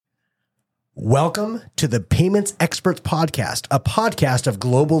Welcome to the Payments Experts Podcast, a podcast of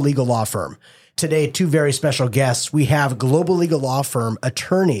Global Legal Law Firm. Today, two very special guests. We have Global Legal Law Firm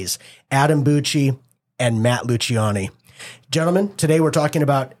attorneys Adam Bucci and Matt Luciani. Gentlemen, today we're talking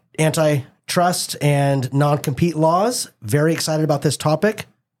about antitrust and non-compete laws. Very excited about this topic.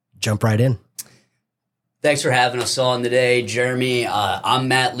 Jump right in. Thanks for having us on today, Jeremy. I'm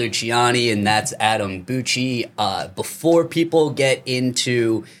Matt Luciani, and that's Adam Bucci. Before people get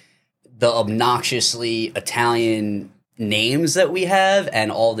into the obnoxiously Italian names that we have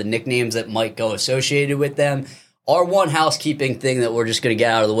and all the nicknames that might go associated with them, our one housekeeping thing that we're just going to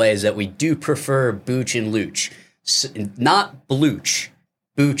get out of the way is that we do prefer Booch and Luch. Not Bluch,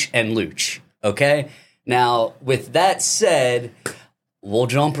 Booch and Luch, okay? Now, with that said, we'll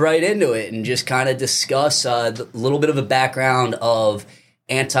jump right into it and just kind of discuss a little bit of a background of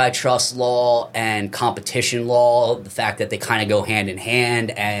antitrust law and competition law, the fact that they kind of go hand in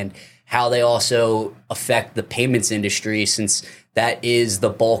hand, and how they also affect the payments industry, since that is the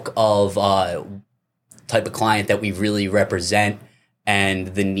bulk of type of client that we really represent and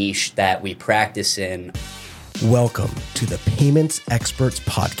the niche that we practice in. Welcome to the Payments Experts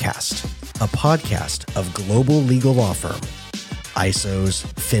Podcast, a podcast of Global Legal Law Firm. ISOs,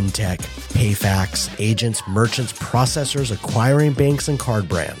 fintech, PayFacs, agents, merchants, processors, acquiring banks, and card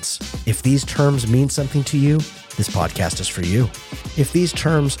brands. If these terms mean something to you, this podcast is for you. If these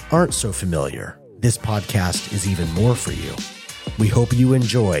terms aren't so familiar, this podcast is even more for you. We hope you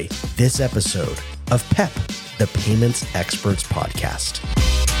enjoy this episode of PEP, the Payments Experts Podcast.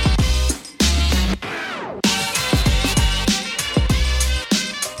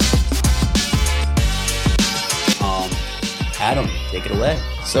 Adam, take it away.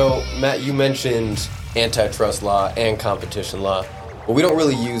 So, Matt, you mentioned antitrust law and competition law, but we don't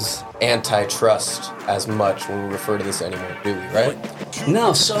really use antitrust as much when we refer to this anymore, do we, right?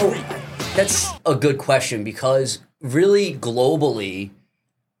 No, so that's a good question, because really globally,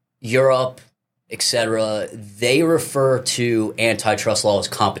 Europe, etc., they refer to antitrust law as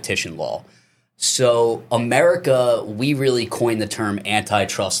competition law. So America, we really coined the term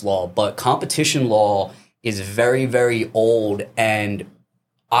antitrust law, but competition law is very, very old, and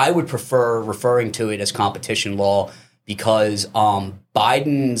I would prefer referring to it as competition law because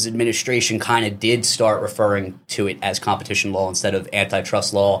Biden's administration kind of did start referring to it as competition law instead of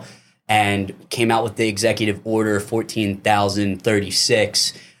antitrust law, and came out with the Executive Order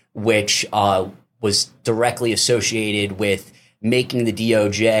 14,036, which was directly associated with making the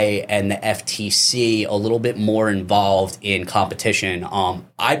DOJ and the FTC a little bit more involved in competition.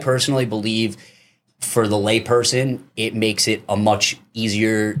 I personally believe, for the layperson, it makes it a much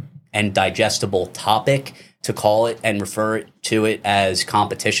easier and digestible topic to call it and refer to it as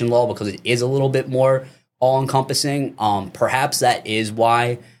competition law, because it is a little bit more all-encompassing. Perhaps that is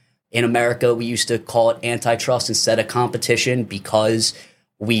why in America we used to call it antitrust instead of competition, because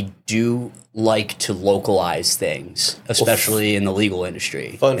we do like to localize things, especially in the legal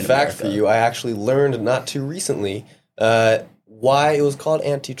industry. Fun fact for you, I actually learned not too recently why it was called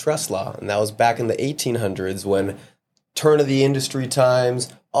antitrust law, and that was back in the 1800s when turn of the industry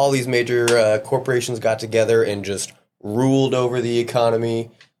times, all these major corporations got together and just ruled over the economy.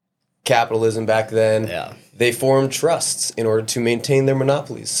 Capitalism back then, They formed trusts in order to maintain their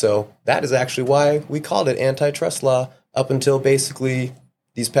monopolies. So that is actually why we called it antitrust law up until basically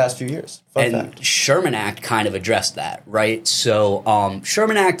these past few years. Fun fact. Sherman Act kind of addressed that, right? So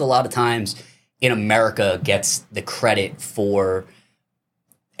Sherman Act, a lot of times in America, gets the credit for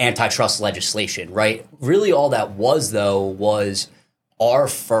antitrust legislation, right? Really all that was, though, was our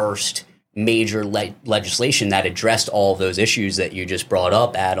first major legislation that addressed all of those issues that you just brought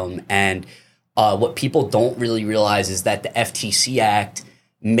up, Adam. And what people don't really realize is that the FTC Act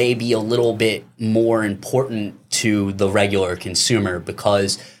may be a little bit more important to the regular consumer,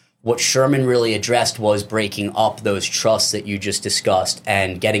 because what Sherman really addressed was breaking up those trusts that you just discussed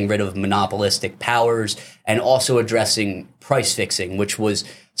and getting rid of monopolistic powers, and also addressing price fixing, which was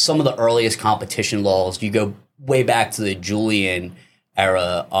some of the earliest competition laws. You go way back to the Julian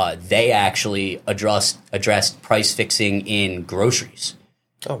era, they actually addressed price fixing in groceries.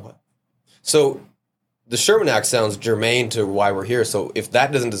 Oh, wow. So the Sherman Act sounds germane to why we're here. So if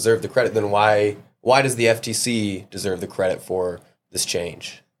that doesn't deserve the credit, then why does the FTC deserve the credit for this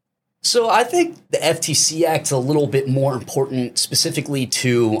change? So I think the FTC Act's a little bit more important specifically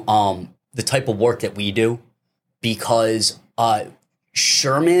to the type of work that we do, because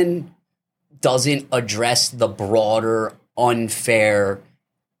Sherman doesn't address the broader unfair,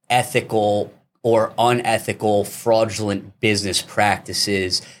 ethical, or unethical fraudulent business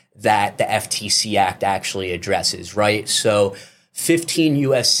practices that the FTC Act actually addresses, right? So 15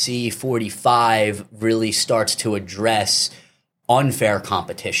 USC 45 really starts to address unfair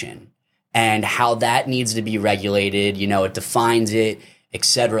competition and how that needs to be regulated. You know, it defines it,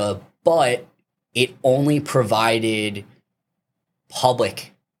 etc. But it only provided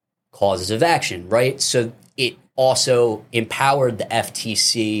public causes of action, right? So it also empowered the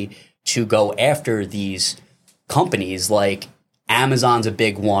FTC to go after these companies. Like Amazon's a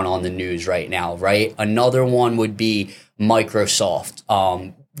big one on the news right now, right? Another one would be Microsoft,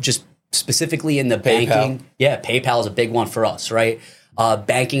 just specifically in the banking. Yeah, PayPal is a big one for us, right?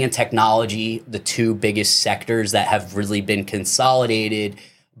 Banking and technology, the two biggest sectors that have really been consolidated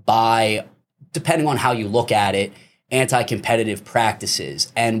by, depending on how you look at it, anti-competitive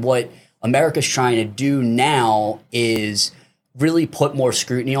practices. And what America's trying to do now is really put more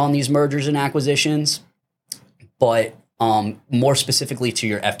scrutiny on these mergers and acquisitions. But more specifically to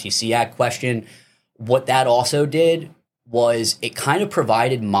your FTC Act question, what that also did was it kind of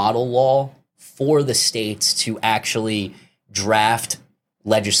provided model law for the states to actually draft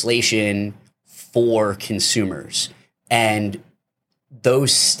legislation for consumers. And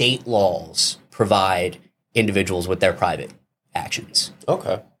those state laws provide individuals with their private actions.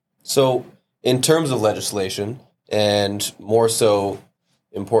 Okay. So in terms of legislation, and more so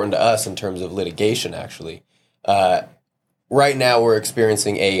important to us in terms of litigation, actually, right now we're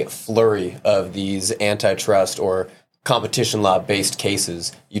experiencing a flurry of these antitrust or competition law-based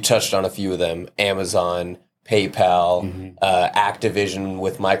cases. You touched on a few of them: Amazon, PayPal, Activision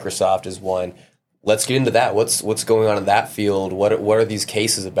with Microsoft is one. Let's get into that. What's going on in that field? What are these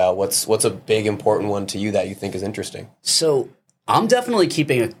cases about? What's a big important one to you that you think is interesting? So I'm definitely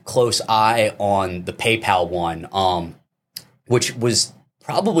keeping a close eye on the PayPal one, which was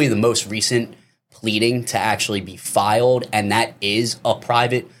probably the most recent pleading to actually be filed, and that is a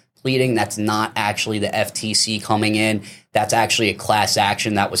private pleading. That's not actually the FTC coming in. That's actually a class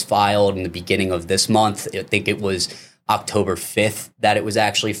action that was filed in the beginning of this month. I think it was October 5th that it was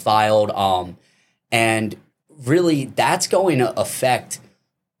actually filed. And really, that's going to affect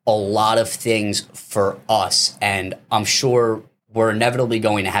a lot of things for us. And I'm sure we're inevitably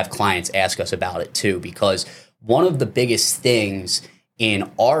going to have clients ask us about it too, because one of the biggest things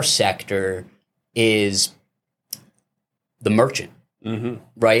in our sector is the merchant,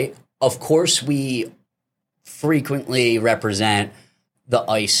 right? Of course, we frequently represent the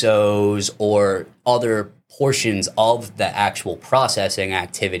ISOs or other portions of the actual processing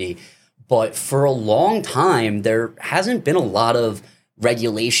activity. But for a long time, there hasn't been a lot of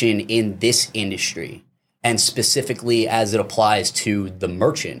regulation in this industry, and specifically as it applies to the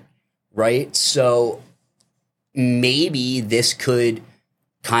merchant, right? So maybe this could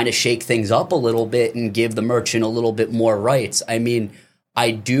kind of shake things up a little bit and give the merchant a little bit more rights. I mean,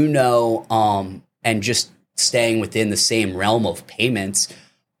 I do know, and just staying within the same realm of payments,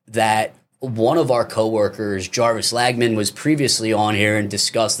 that one of our coworkers, Jarvis Lagman, was previously on here and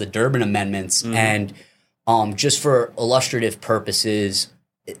discussed the Durbin Amendments. And just for illustrative purposes,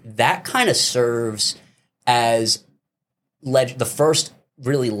 that kind of serves as the first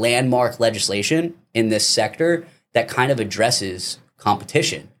really landmark legislation in this sector that kind of addresses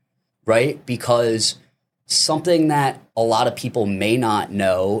competition, right? Because something that a lot of people may not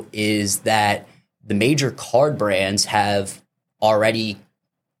know is that the major card brands have already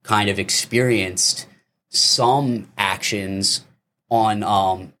kind of experienced some actions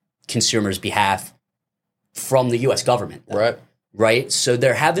on consumers' behalf from the U.S. government. Right. Right? So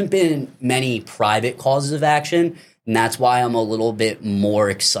there haven't been many private causes of action, and that's why I'm a little bit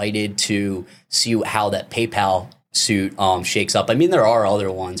more excited to see how that PayPal suit shakes up. I mean, there are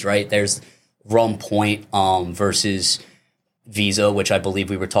other ones, right? There's Rum Point versus Visa, which I believe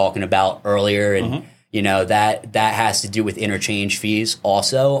we were talking about earlier, and you know, that has to do with interchange fees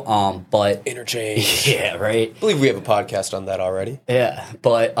also. But interchange. Yeah, right. I believe we have a podcast on that already. Yeah.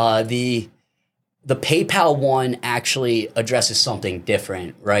 But the PayPal one actually addresses something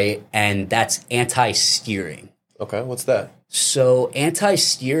different, right? And that's anti-steering. Okay, what's that? So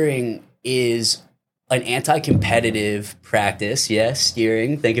anti-steering is an anti-competitive practice. Yes,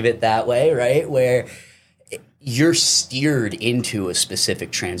 steering. Think of it that way, right? Where you're steered into a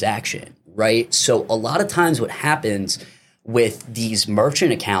specific transaction. Right. So a lot of times what happens with these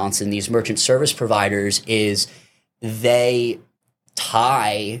merchant accounts and these merchant service providers is they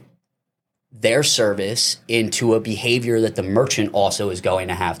tie their service into a behavior that the merchant also is going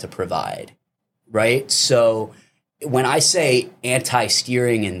to have to provide. Right. So when I say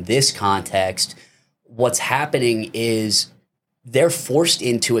anti-steering in this context, what's happening is they're forced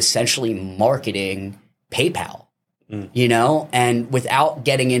into essentially marketing PayPal. You know, and without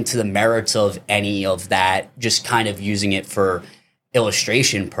getting into the merits of any of that, just kind of using it for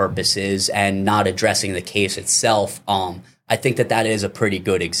illustration purposes and not addressing the case itself, I think that is a pretty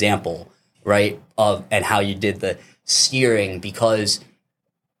good example, right, of and how you did the steering, because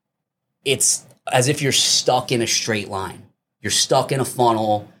it's as if you're stuck in a straight line. You're stuck in a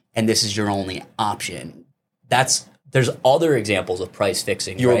funnel, and this is your only option. There's other examples of price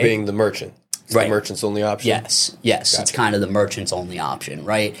fixing. You're right? being the merchant. It's right. The merchant's only option. Yes. Gotcha. It's kind of the merchant's only option,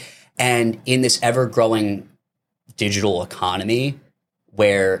 right? And in this ever-growing digital economy,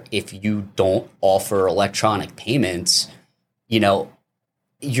 where if you don't offer electronic payments,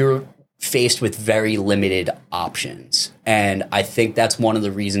 you're faced with very limited options. And I think that's one of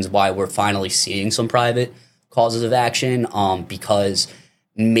the reasons why we're finally seeing some private causes of action, because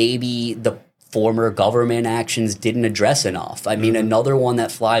maybe the former government actions didn't address enough. I mean, another one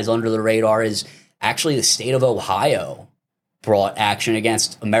that flies under the radar is actually the state of Ohio brought action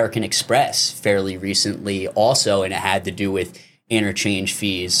against American Express fairly recently also, and it had to do with interchange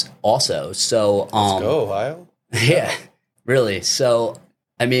fees also. So, let's go, Ohio. Yeah, really. So,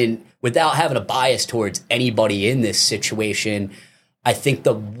 I mean, without having a bias towards anybody in this situation, I think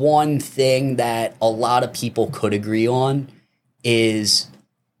the one thing that a lot of people could agree on is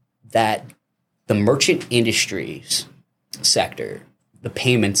that the merchant industries sector, the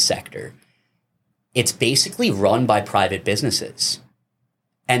payments sector, it's basically run by private businesses.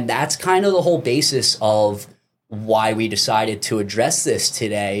 And that's kind of the whole basis of why we decided to address this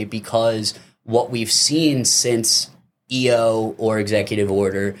today, because what we've seen since EO or Executive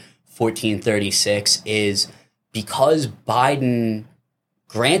Order 1436 is because Biden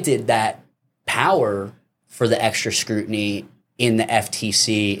granted that power for the extra scrutiny in the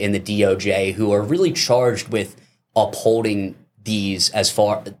FTC, in the DOJ, who are really charged with upholding these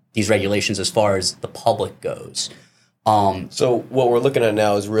regulations as far as the public goes. So what we're looking at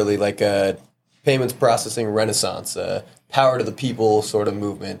now is really like a payments processing renaissance, a power to the people sort of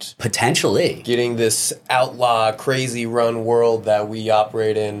movement. Potentially. Getting this outlaw, crazy run world that we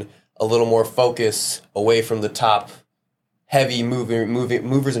operate in a little more focus away from the top heavy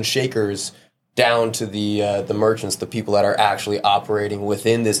movers and shakers down to the merchants, the people that are actually operating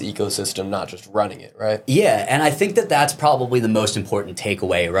within this ecosystem, not just running it, right? Yeah, and I think that that's probably the most important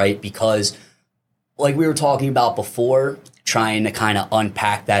takeaway, right? Because like we were talking about before, trying to kind of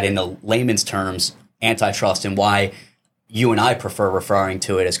unpack that into layman's terms, antitrust, and why you and I prefer referring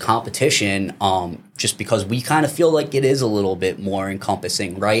to it as competition, just because we kind of feel like it is a little bit more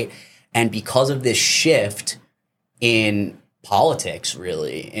encompassing, right? And because of this shift in politics,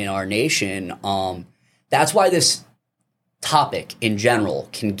 really, in our nation, that's why this topic in general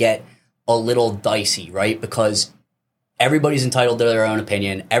can get a little dicey, right? Because everybody's entitled to their own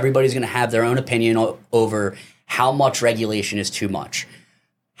opinion. Everybody's going to have their own opinion over how much regulation is too much.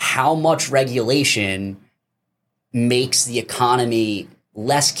 How much regulation makes the economy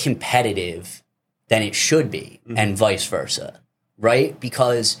less competitive than it should be, and vice versa, right?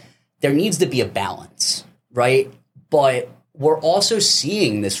 Because there needs to be a balance, right? But we're also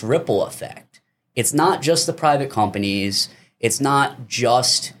seeing this ripple effect. It's not just the private companies. It's not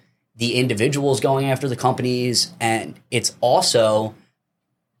just the individuals going after the companies. And it's also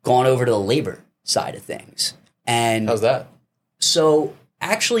gone over to the labor side of things. And how's that? So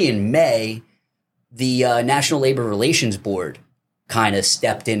actually in May, the National Labor Relations Board kind of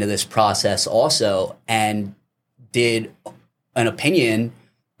stepped into this process also and did an opinion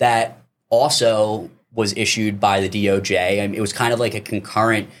that also was issued by the DOJ. I mean, it was kind of like a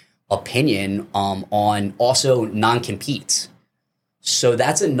concurrent opinion on also non-competes. So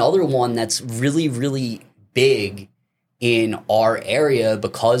that's another one that's really, really big in our area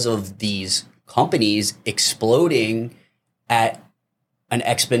because of these companies exploding at an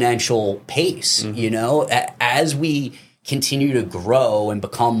exponential pace. As we continue to grow and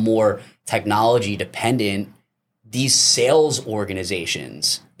become more technology dependent, these sales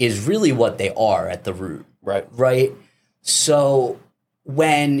organizations is really what they are at the root. Right. So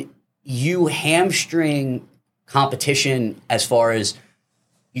when you hamstring competition as far as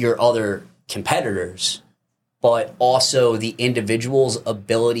your other competitors, but also the individual's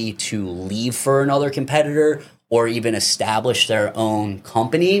ability to leave for another competitor or even establish their own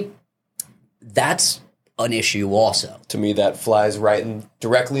company, that's an issue also. To me, that flies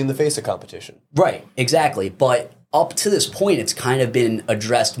directly in the face of competition. Right, exactly. But up to this point, it's kind of been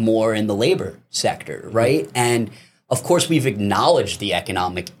addressed more in the labor sector, right? And of course, we've acknowledged the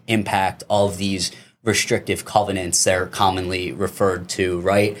economic impact of these restrictive covenants they're commonly referred to,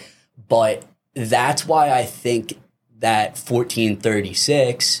 right? But that's why I think that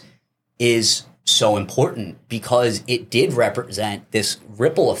 1436 is so important, because it did represent this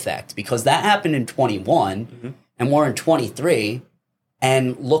ripple effect, because that happened in 21 and we're in 23.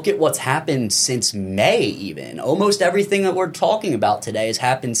 And look at what's happened since May even. Almost everything that we're talking about today has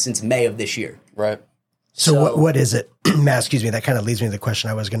happened since May of this year. Right. So what is it, Matt, excuse me, that kind of leads me to the question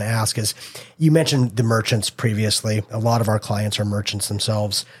I was going to ask is, you mentioned the merchants previously. A lot of our clients are merchants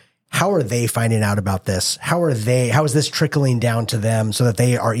themselves. How are they finding out about this? How is this trickling down to them so that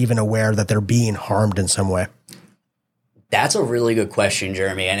they are even aware that they're being harmed in some way? That's a really good question,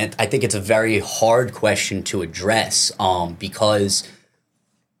 Jeremy. And I think it's a very hard question to address because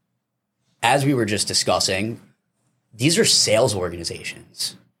as we were just discussing, these are sales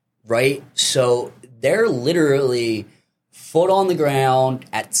organizations, right? So they're literally foot on the ground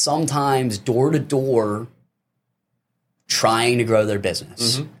at sometimes door to door trying to grow their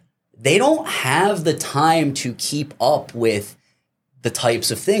business. Mm-hmm. They don't have the time to keep up with the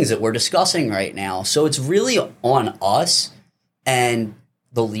types of things that we're discussing right now. So it's really on us and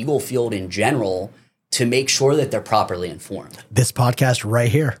the legal field in general to make sure that they're properly informed. This podcast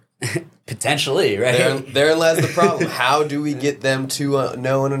right here. Potentially, right? Therein lies the problem. How do we get them to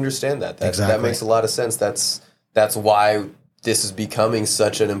know and understand that? Exactly. That makes a lot of sense. That's why this is becoming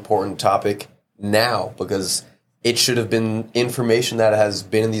such an important topic now, because it should have been information that has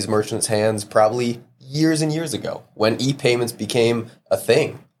been in these merchants' hands probably years and years ago when e-payments became a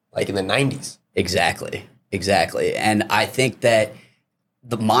thing, like in the 90s. Exactly. And I think that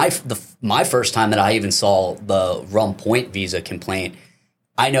my first time that I even saw the Rum Point Visa complaint,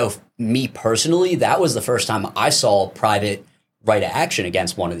 I know me personally, that was the first time I saw private right of action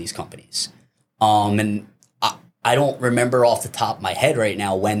against one of these companies. And I don't remember off the top of my head right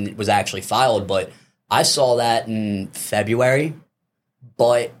now when it was actually filed, but I saw that in February.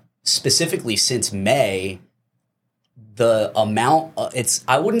 But specifically since May, the amount,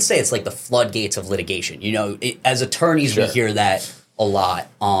 I wouldn't say it's like the floodgates of litigation. You know, as attorneys, sure, we hear that a lot.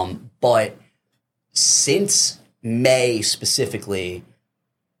 But since May specifically,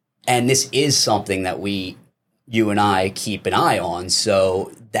 and this is something that you and I keep an eye on,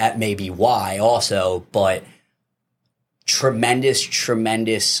 so that may be why also, but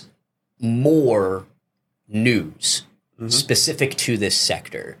tremendous more news specific to this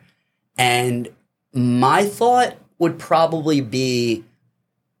sector. And my thought would probably be,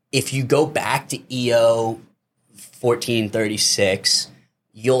 if you go back to EO 1436,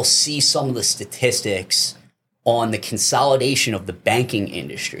 you'll see some of the statistics on the consolidation of the banking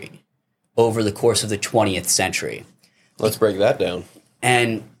industry over the course of the 20th century. Let's break that down.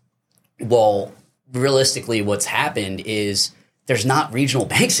 And, well, realistically, what's happened is there's not regional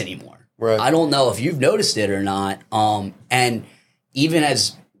banks anymore. Right. I don't know if you've noticed it or not. And even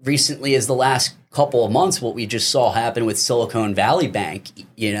as recently as the last couple of months, what we just saw happen with Silicon Valley Bank,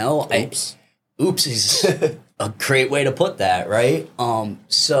 you know, oops is a great way to put that, right?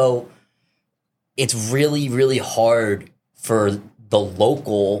 So it's really hard for the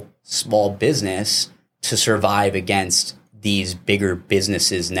local small business to survive against these bigger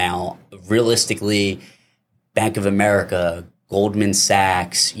businesses now. Realistically, Bank of America, Goldman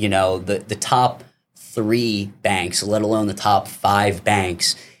Sachs, you know, the top 3 banks, let alone the top 5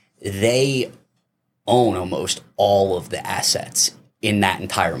 banks, they own almost all of the assets in that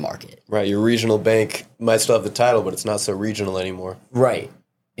entire market. Right. Your regional bank might still have the title, but it's not so regional anymore. Right.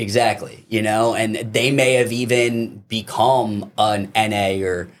 Exactly. You know, and they may have even become an NA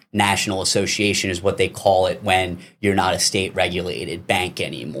or National Association is what they call it when you're not a state regulated bank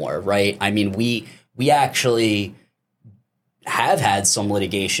anymore. Right. I mean, we actually have had some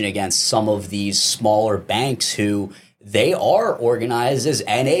litigation against some of these smaller banks who they are organized as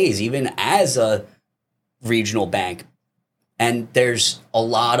NAs, even as a regional bank. And there's a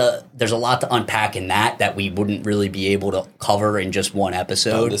lot to unpack in that we wouldn't really be able to cover in just one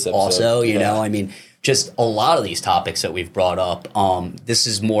episode. Also, you know, I mean, just a lot of these topics that we've brought up. This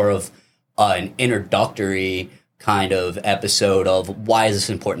is more of an introductory kind of episode of why is this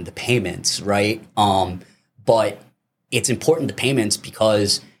important to payments, right? But it's important to payments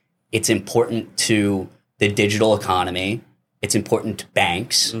because it's important to the digital economy. It's important to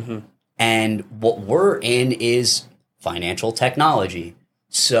banks. Mm-hmm. And what we're in is financial technology.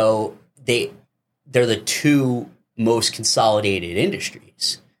 So they're the 2 most consolidated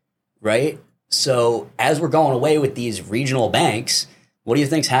industries, right? So as we're going away with these regional banks, what do you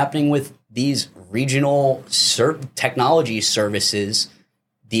think's happening with these regional technology services,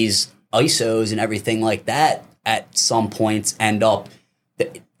 these ISOs and everything like that? At some points end up,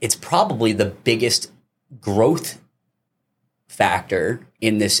 it's probably the biggest growth factor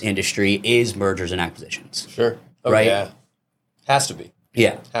in this industry is mergers and acquisitions. Sure. Oh, right? Yeah. Has to be.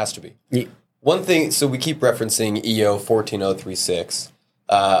 Yeah. Has to be. Yeah. One thing, so we keep referencing EO 14036.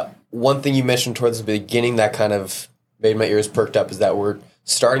 One thing you mentioned towards the beginning that kind of made my ears perked up is that we're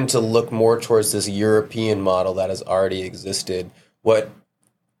starting to look more towards this European model that has already existed. What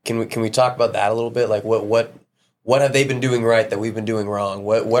can we talk about that a little bit? Like what have they been doing right that we've been doing wrong?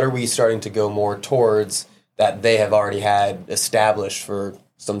 What are we starting to go more towards that they have already had established for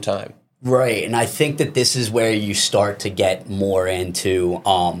some time? Right. And I think that this is where you start to get more into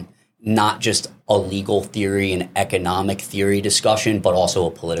not just a legal theory and economic theory discussion, but also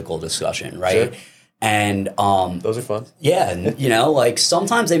a political discussion, right? Sure. And those are fun. Yeah. And, like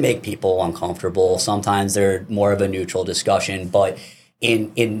sometimes they make people uncomfortable. Sometimes they're more of a neutral discussion. But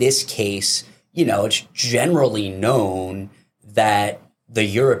in this case, it's generally known that the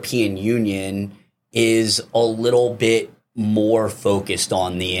European Union is a little bit more focused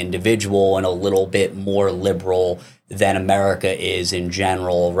on the individual and a little bit more liberal than America is in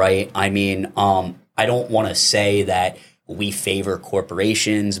general, right? I mean, I don't want to say that we favor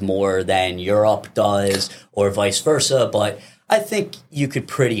corporations more than Europe does or vice versa, but I think you could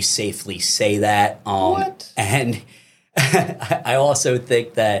pretty safely say that. What? And I also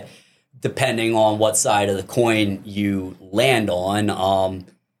think that depending on what side of the coin you land on,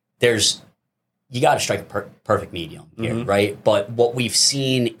 you got to strike a perfect medium here, right? But what we've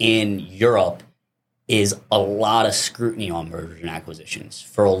seen in Europe is a lot of scrutiny on mergers and acquisitions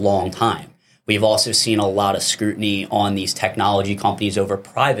for a long time. We've also seen a lot of scrutiny on these technology companies over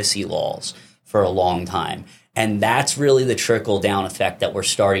privacy laws for a long time. And that's really the trickle-down effect that we're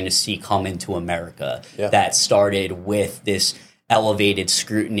starting to see come into America. Yeah. That started with this elevated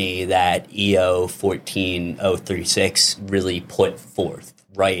scrutiny that EO 14036 really put forth,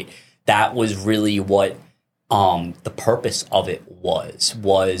 right? That was really what the purpose of it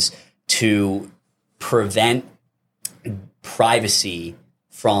was to prevent privacy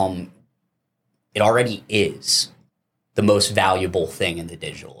from, it already is the most valuable thing in the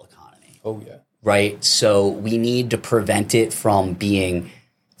digital economy. Oh, yeah. Right? So we need to prevent it from being,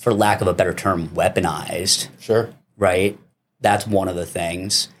 for lack of a better term, weaponized. Sure. Right? That's one of the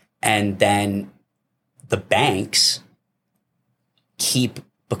things. And then the banks keep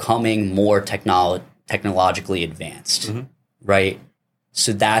becoming more technologically advanced, right?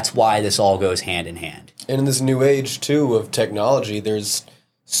 So that's why this all goes hand in hand. And in this new age, too, of technology, there's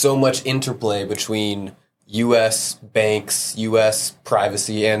so much interplay between U.S. banks, U.S.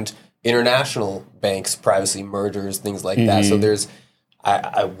 privacy, and international banks, privacy mergers, things like that. So there's,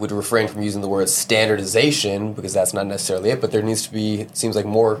 I would refrain from using the word standardization because that's not necessarily it, but there needs to be, it seems like,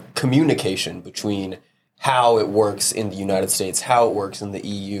 more communication between how it works in the United States, how it works in the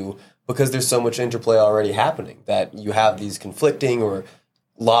EU, because there's so much interplay already happening that you have these conflicting or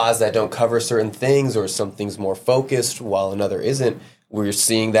laws that don't cover certain things or some things more focused while another isn't. We're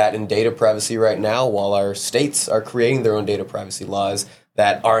seeing that in data privacy right now while our states are creating their own data privacy laws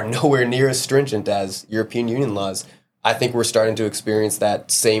that are nowhere near as stringent as European Union laws. I think we're starting to experience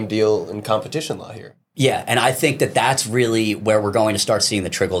that same deal in competition law here. Yeah, and I think that that's really where we're going to start seeing the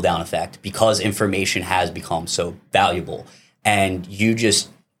trickle-down effect because information has become so valuable. And you just,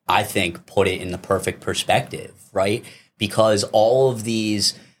 I think, put it in the perfect perspective, right? Because all of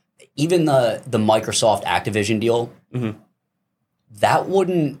these, even the Microsoft Activision deal, that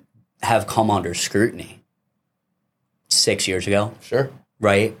wouldn't have come under scrutiny 6 years ago. Sure.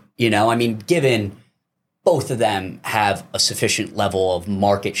 Right? I mean, given both of them have a sufficient level of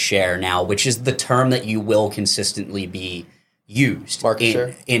market share now, which is the term that you will consistently be used.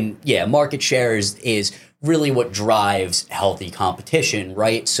 Market share? Market share is really what drives healthy competition,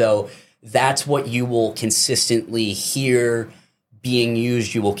 right? So that's what you will consistently hear being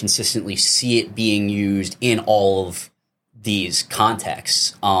used. You will consistently see it being used in all of these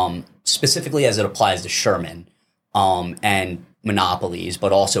contexts, specifically as it applies to Sherman and monopolies,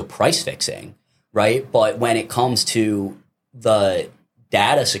 but also price fixing. Right. But when it comes to the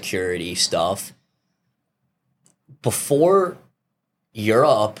data security stuff, before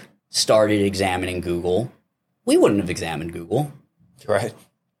Europe started examining Google, we wouldn't have examined Google. Right.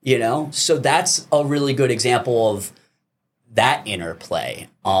 So that's a really good example of that interplay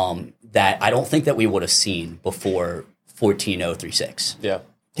that I don't think that we would have seen before 14036. Yeah.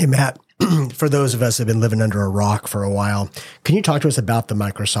 Hey, Matt, for those of us who have been living under a rock for a while, can you talk to us about the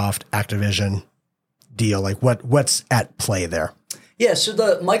Microsoft Activision deal? Like what's at play there? Yeah, so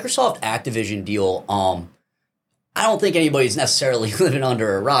the Microsoft Activision deal, I don't think anybody's necessarily living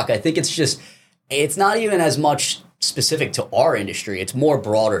under a rock. I think it's not even as much specific to our industry. It's more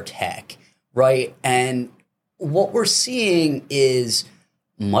broader tech, right? And what we're seeing is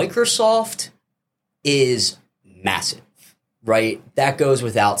Microsoft is massive, right? That goes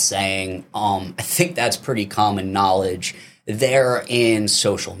without saying. I think that's pretty common knowledge. they're in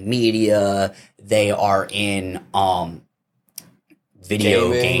social media, they are in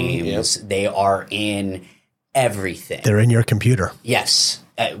video games, they are in everything. They're in your computer. Yes.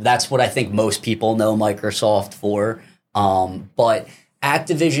 That's what I think most people know Microsoft for. But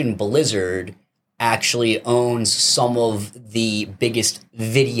Activision Blizzard actually owns some of the biggest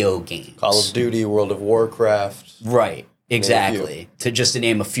video games. Call of Duty, World of Warcraft. Right. Exactly. To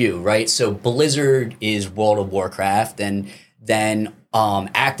name a few, right? So Blizzard is World of Warcraft, and then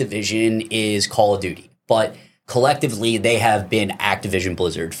Activision is Call of Duty. But collectively, they have been Activision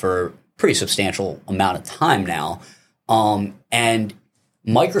Blizzard for a pretty substantial amount of time now. And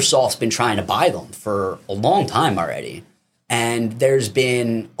Microsoft's been trying to buy them for a long time already. And there's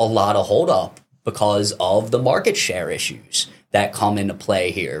been a lot of holdup because of the market share issues that come into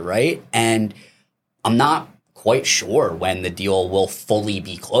play here, right? And I'm not quite sure when the deal will fully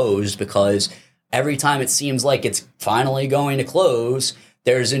be closed, because every time it seems like it's finally going to close,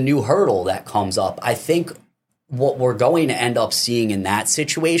 there's a new hurdle that comes up. I think what we're going to end up seeing in that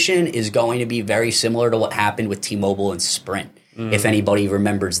situation is going to be very similar to what happened with T-Mobile and Sprint. If anybody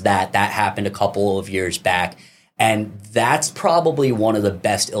remembers that happened a couple of years back. And that's probably one of the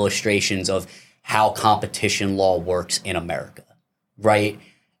best illustrations of how competition law works in America, right?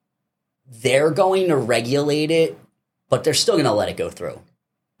 They're going to regulate it, but they're still going to let it go through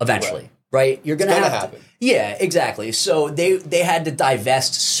eventually, right? You're going to have to happen. Yeah, exactly. So they had to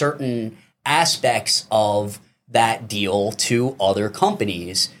divest certain aspects of that deal to other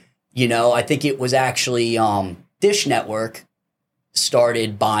companies. You know, I think it was actually Dish Network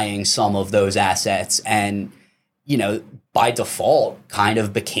started buying some of those assets and, you know, by default kind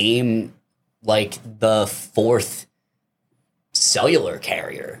of became like the fourth cellular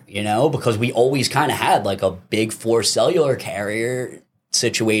carrier, you know, because we always kind of had like a big four cellular carrier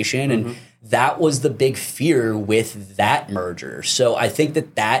situation. And that was the big fear with that merger. So I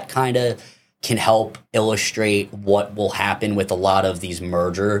think that kind of can help illustrate what will happen with a lot of these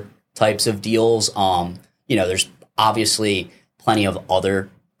merger types of deals. You know, there's obviously plenty of other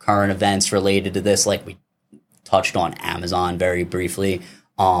current events related to this, like we touched on Amazon very briefly.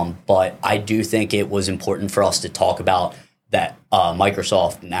 But I do think it was important for us to talk about that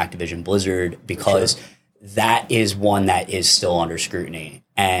Microsoft and Activision Blizzard, because that is one that is still under scrutiny.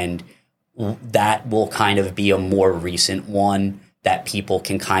 And that will kind of be a more recent one that people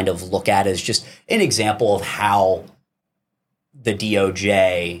can kind of look at as just an example of how the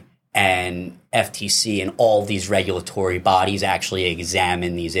DOJ and FTC and all these regulatory bodies actually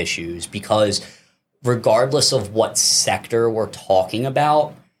examine these issues. Because regardless of what sector we're talking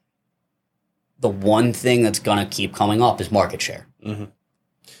about, the one thing that's going to keep coming up is market share.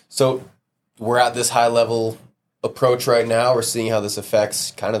 So we're at this high level approach right now. We're seeing how this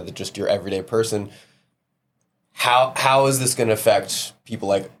affects kind of just your everyday person. How is this going to affect people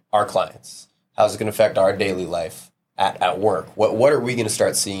like our clients? How is it going to affect our daily life at work? What are we going to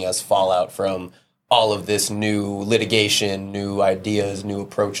start seeing as fallout from all of this new litigation, new ideas, new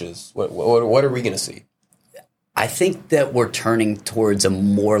approaches? What are we going to see? I think that we're turning towards a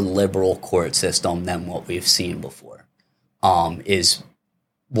more liberal court system than what we've seen before, is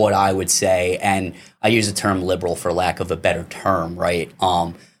what I would say. And I use the term liberal for lack of a better term, right?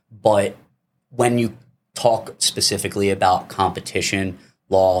 But when you talk specifically about competition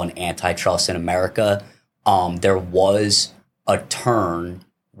law and antitrust in America, there was a turn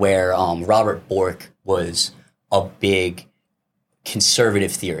where Robert Bork was a big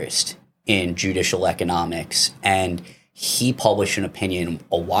conservative theorist in judicial economics, and he published an opinion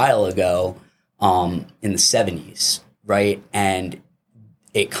a while ago in the 70s, right? And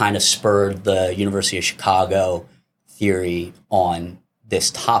it kind of spurred the University of Chicago theory on this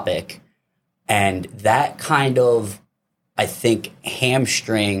topic. And that kind of, I think,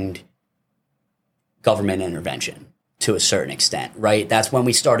 hamstringed government intervention to a certain extent, right? That's when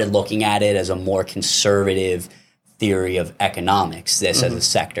we started looking at it as a more conservative theory of economics, this as a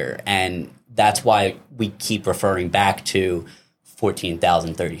sector. And that's why we keep referring back to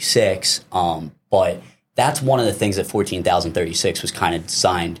 14,036. But that's one of the things that 14,036 was kind of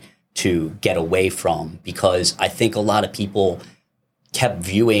designed to get away from, because I think a lot of people kept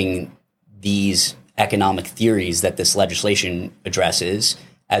viewing these economic theories that this legislation addresses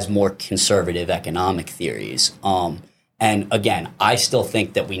as more conservative economic theories. And again, I still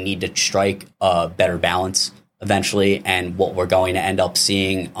think that we need to strike a better balance eventually. And what we're going to end up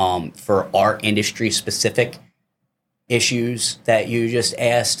seeing for our industry specific issues that you just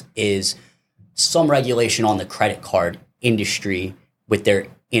asked is some regulation on the credit card industry with their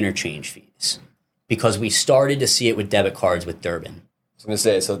interchange fees, because we started to see it with debit cards with Durbin. I was going to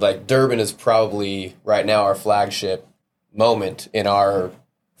say, so like Durbin is probably right now our flagship moment in our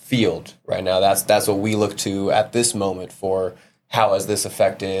field right now. That's what we look to at this moment for how has this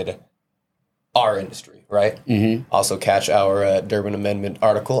affected our industry, right? Mm-hmm. Also catch our Durbin Amendment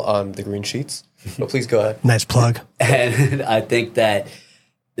article on the Green Sheets. So please go ahead. Nice plug. And I think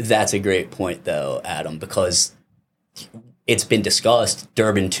that's a great point, though, Adam, because it's been discussed.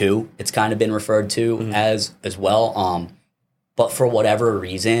 Durbin 2, it's kind of been referred to as well. But for whatever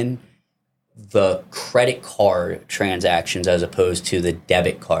reason, the credit card transactions as opposed to the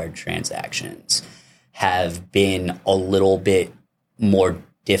debit card transactions have been a little bit more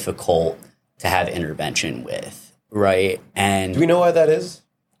difficult to have intervention with, right? And do we know why that is?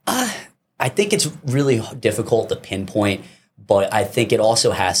 I think it's really difficult to pinpoint, but I think it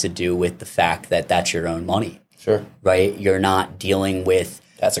also has to do with the fact that that's your own money. Sure. Right? You're not dealing with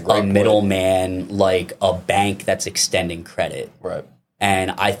a middleman like a bank that's extending credit. Right.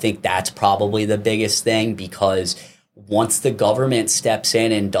 And I think that's probably the biggest thing, because once the government steps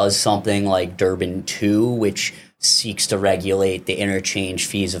in and does something like Durbin 2, which seeks to regulate the interchange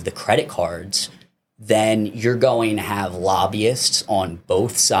fees of the credit cards, then you're going to have lobbyists on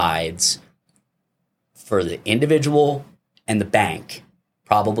both sides for the individual and the bank,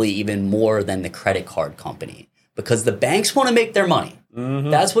 probably even more than the credit card company, because the banks want to make their money. Mm-hmm.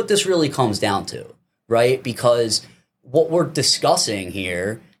 That's what this really comes down to, right? Because what we're discussing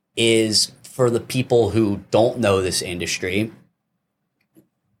here is, for the people who don't know this industry,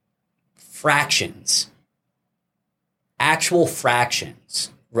 fractions, actual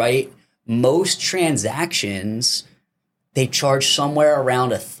fractions, right? Most transactions, they charge somewhere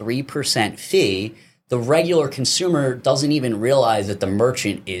around a 3% fee. The regular consumer doesn't even realize that the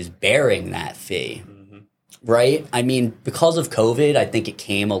merchant is bearing that fee, right? I mean, because of COVID, I think it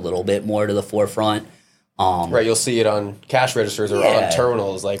came a little bit more to the forefront. Right, you'll see it on cash registers or on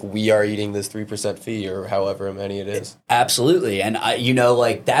terminals, like, we are eating this 3% fee or however many it is. Absolutely. And,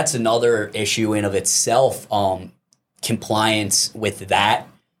 that's another issue in of itself, compliance with that,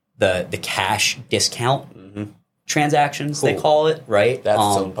 the cash discount transactions, they call it, right? That's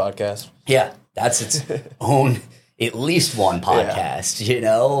its own podcast. Yeah, that's its own, at least one podcast,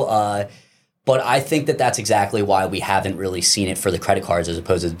 But I think that's exactly why we haven't really seen it for the credit cards as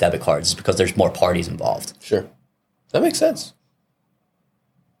opposed to the debit cards, is because there's more parties involved. Sure. That makes sense.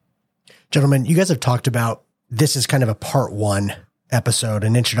 Gentlemen, you guys have talked about, this is kind of a part 1 episode,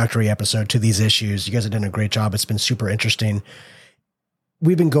 an introductory episode to these issues. You guys have done a great job. It's been super interesting.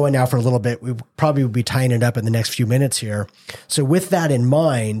 We've been going now for a little bit. We probably will be tying it up in the next few minutes here. So with that in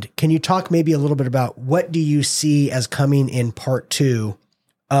mind, can you talk maybe a little bit about what do you see as coming in part 2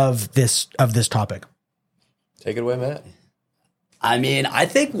 of this topic? Take it away, Matt. I mean, I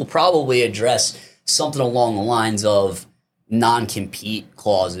think we'll probably address something along the lines of non-compete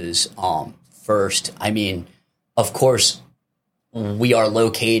clauses first. I mean, of course, we are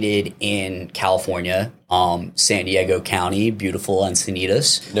located in California, San Diego County, beautiful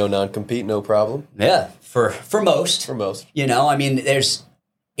Encinitas. No non-compete, no problem. Yeah, for most. For most. I mean,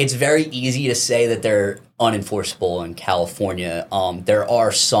 it's very easy to say that they're unenforceable in California. There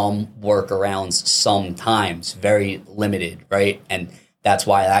are some workarounds sometimes, very limited, right? And that's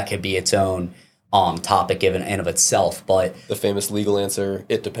why that could be its own topic in and of itself. But the famous legal answer,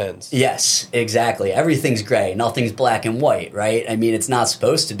 it depends. Yes, exactly. Everything's gray. Nothing's black and white, right? I mean, it's not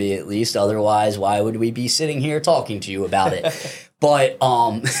supposed to be, at least. Otherwise, why would we be sitting here talking to you about it? But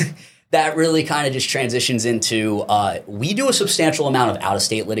that really kind of just transitions into, we do a substantial amount of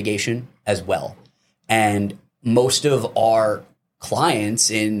out-of-state litigation as well. And most of our clients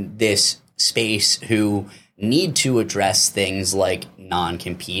in this space who need to address things like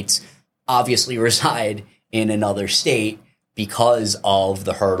non-competes obviously reside in another state because of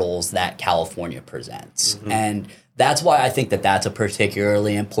the hurdles that California presents. Mm-hmm. And that's why I think that's a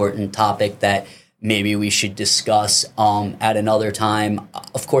particularly important topic that maybe we should discuss at another time.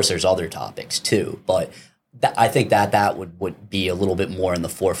 Of course, there's other topics too, but I think that would be a little bit more in the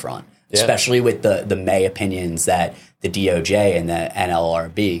forefront, especially with the May opinions that the DOJ and the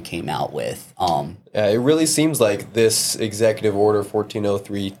NLRB came out with. It really seems like this Executive Order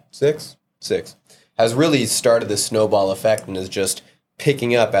 14036 has really started this snowball effect and is just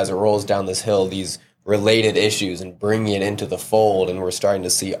picking up as it rolls down this hill, these related issues, and bringing it into the fold, and we're starting to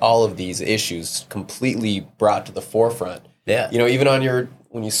see all of these issues completely brought to the forefront. Yeah. Even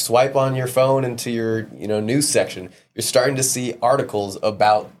when you swipe on your phone into your, news section, you're starting to see articles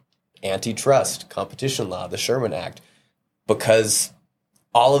about antitrust, competition law, the Sherman Act, because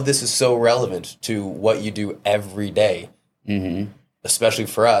all of this is so relevant to what you do every day, especially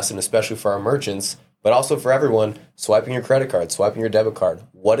for us and especially for our merchants, but also for everyone swiping your credit card, swiping your debit card.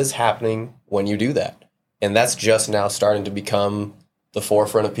 What is happening when you do that? And that's just now starting to become the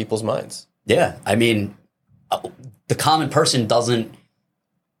forefront of people's minds. Yeah. I mean, the common person doesn't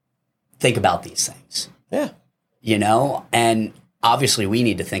think about these things. Yeah. You know, and obviously we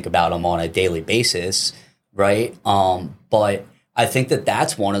need to think about them on a daily basis, right? But I think that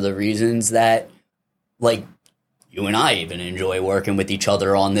that's one of the reasons that, like, you and I even enjoy working with each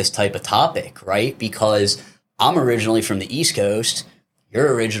other on this type of topic, right? Because I'm originally from the East Coast.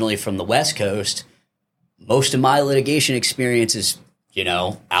 You're originally from the West Coast. Most of my litigation experience is, you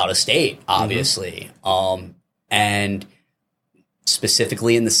know, out of state, obviously. And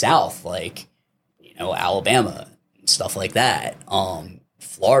specifically in the South, like, you know, Alabama, stuff like that.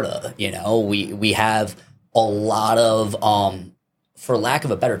 Florida, you know, we have a lot of, for lack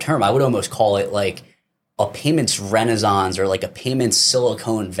of a better term, I would almost call it like a payments renaissance or like a payments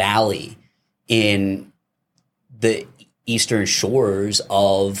Silicon Valley in the eastern shores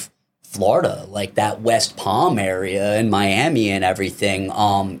of Florida, like that West Palm area and Miami and everything.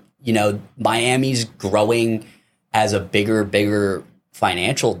 You know, Miami's growing as a bigger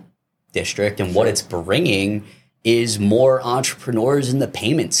financial district, and what it's bringing is more entrepreneurs in the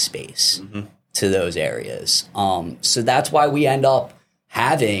payment space to those areas. So that's why we end up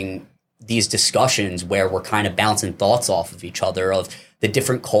having these discussions where we're kind of bouncing thoughts off of each other of the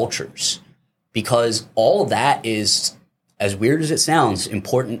different cultures, because all of that is, as weird as it sounds,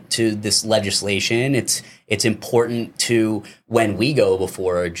 important to this legislation. It's important to when we go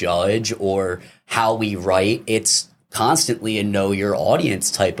before a judge or how we write. It's constantly a know your audience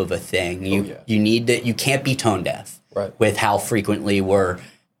type of a thing. You need to, you can't be tone deaf with how frequently we're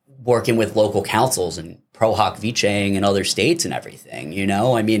working with local councils and pro hoc viceing in other states and everything. You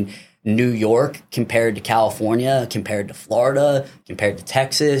know, I mean, New York compared to California, compared to Florida, compared to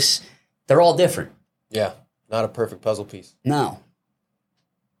Texas, they're all different. Yeah. Not a perfect puzzle piece. No.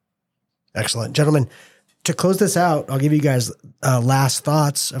 Excellent. Gentlemen, to close this out, I'll give you guys last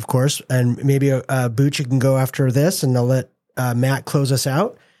thoughts, of course, and maybe Bucci can go after this, and I'll let Matt close us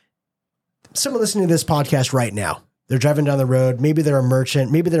out. Someone listening to this podcast right now, they're driving down the road. Maybe they're a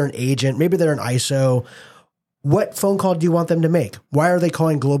merchant. Maybe they're an agent. Maybe they're an ISO. What phone call do you want them to make? Why are they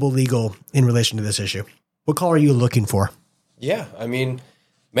calling Global Legal in relation to this issue? What call are you looking for? Yeah, I mean,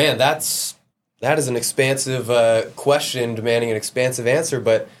 man, that is an expansive question demanding an expansive answer.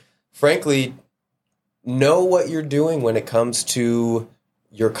 But frankly, know what you're doing when it comes to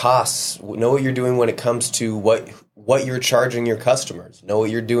your costs. Know what you're doing when it comes to what you're charging your customers. Know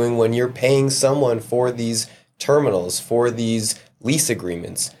what you're doing when you're paying someone for these terminals, for these lease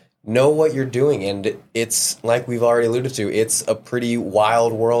agreements. Know what you're doing. And it's, like we've already alluded to, it's a pretty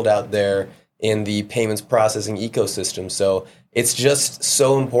wild world out there in the payments processing ecosystem. So it's just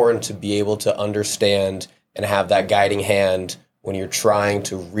so important to be able to understand and have that guiding hand when you're trying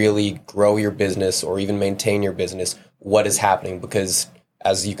to really grow your business or even maintain your business, what is happening. Because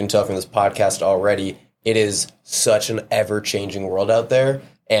as you can tell from this podcast already, it is such an ever-changing world out there.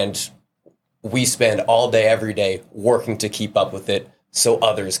 And we spend all day, every day working to keep up with it so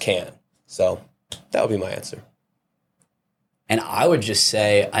others can. So that would be my answer. And I would just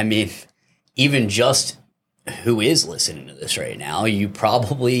say, I mean, even just who is listening to this right now, you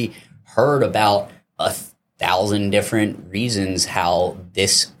probably heard about 1,000 different reasons how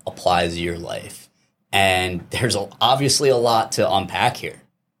this applies to your life. And there's obviously a lot to unpack here.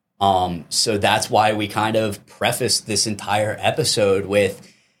 So that's why we kind of prefaced this entire episode with,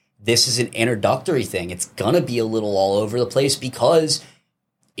 this is an introductory thing. It's going to be a little all over the place because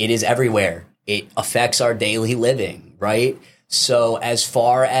it is everywhere. It affects our daily living, right? So as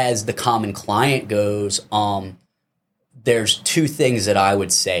far as the common client goes, there's two things that I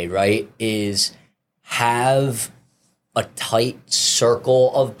would say, right? Is have a tight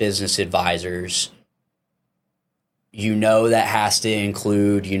circle of business advisors. You know, that has to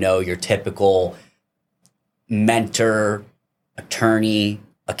include, you know, your typical mentor, attorney,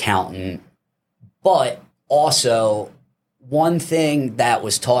 accountant. But also, one thing that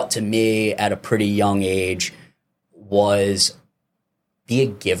was taught to me at a pretty young age was be a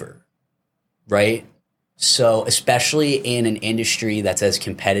giver, right? So especially in an industry that's as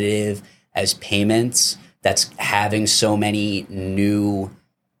competitive as payments, that's having so many new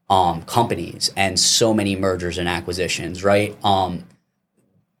companies and so many mergers and acquisitions, right?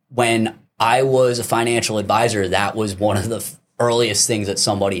 When I was a financial advisor, that was one of the earliest things that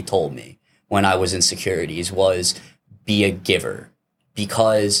somebody told me when I was in securities was be a giver.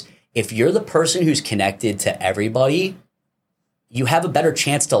 Because if you're the person who's connected to everybody, you have a better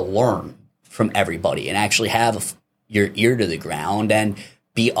chance to learn from everybody and actually have your ear to the ground and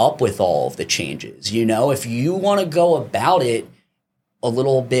be up with all of the changes. You know, if you want to go about it a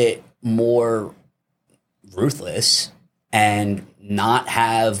little bit more ruthless and not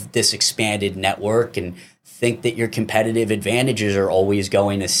have this expanded network and think that your competitive advantages are always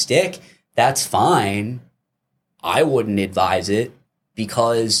going to stick, that's fine. I wouldn't advise it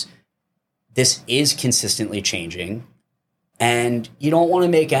because this is consistently changing. And you don't want to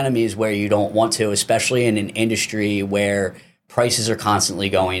make enemies where you don't want to, especially in an industry where prices are constantly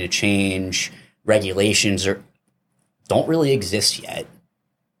going to change, regulations don't really exist yet.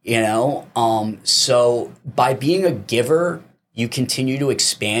 So by being a giver, you continue to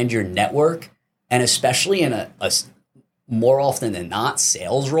expand your network, and especially in a more often than not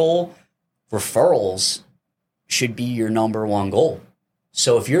sales role, referrals should be your number one goal.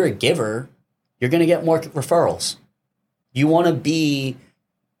 So if you're a giver, you're going to get more referrals. You want to be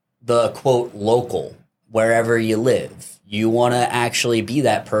the quote local wherever you live. You want to actually be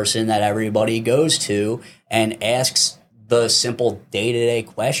that person that everybody goes to and asks the simple day-to-day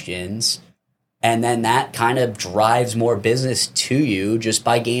questions, and then that kind of drives more business to you just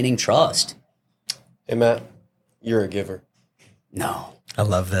by gaining trust. Hey, Matt, you're a giver. No. I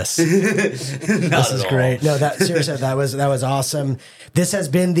love this. This is great. No, seriously, that was awesome. This has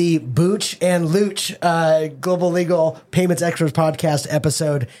been the Bucci and Luch Global Legal Payments Experts Podcast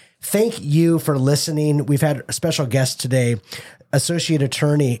episode. Thank you for listening. We've had a special guest today, Associate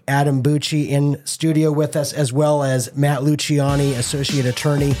Attorney Adam Bucci, in studio with us, as well as Matt Luciani, Associate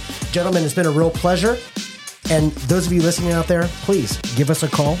Attorney. Gentlemen, it's been a real pleasure. And those of you listening out there, please give us a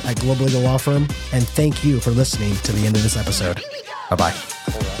call at Global Legal Law Firm. And thank you for listening to the end of this episode. Bye-bye.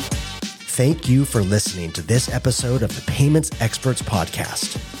 Thank you for listening to this episode of the Payments Experts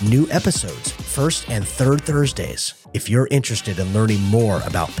Podcast. New episodes, first and third Thursdays. If you're interested in learning more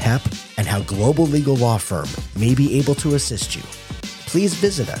about PEP and how Global Legal Law Firm may be able to assist you, please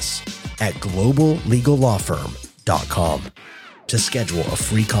visit us at globallegallawfirm.com. To schedule a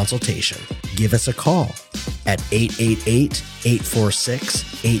free consultation, give us a call at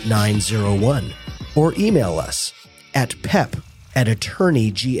 888-846-8901 or email us at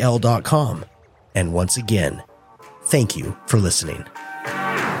pep@attorneygl.com. And once again, thank you for listening.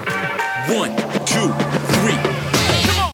 1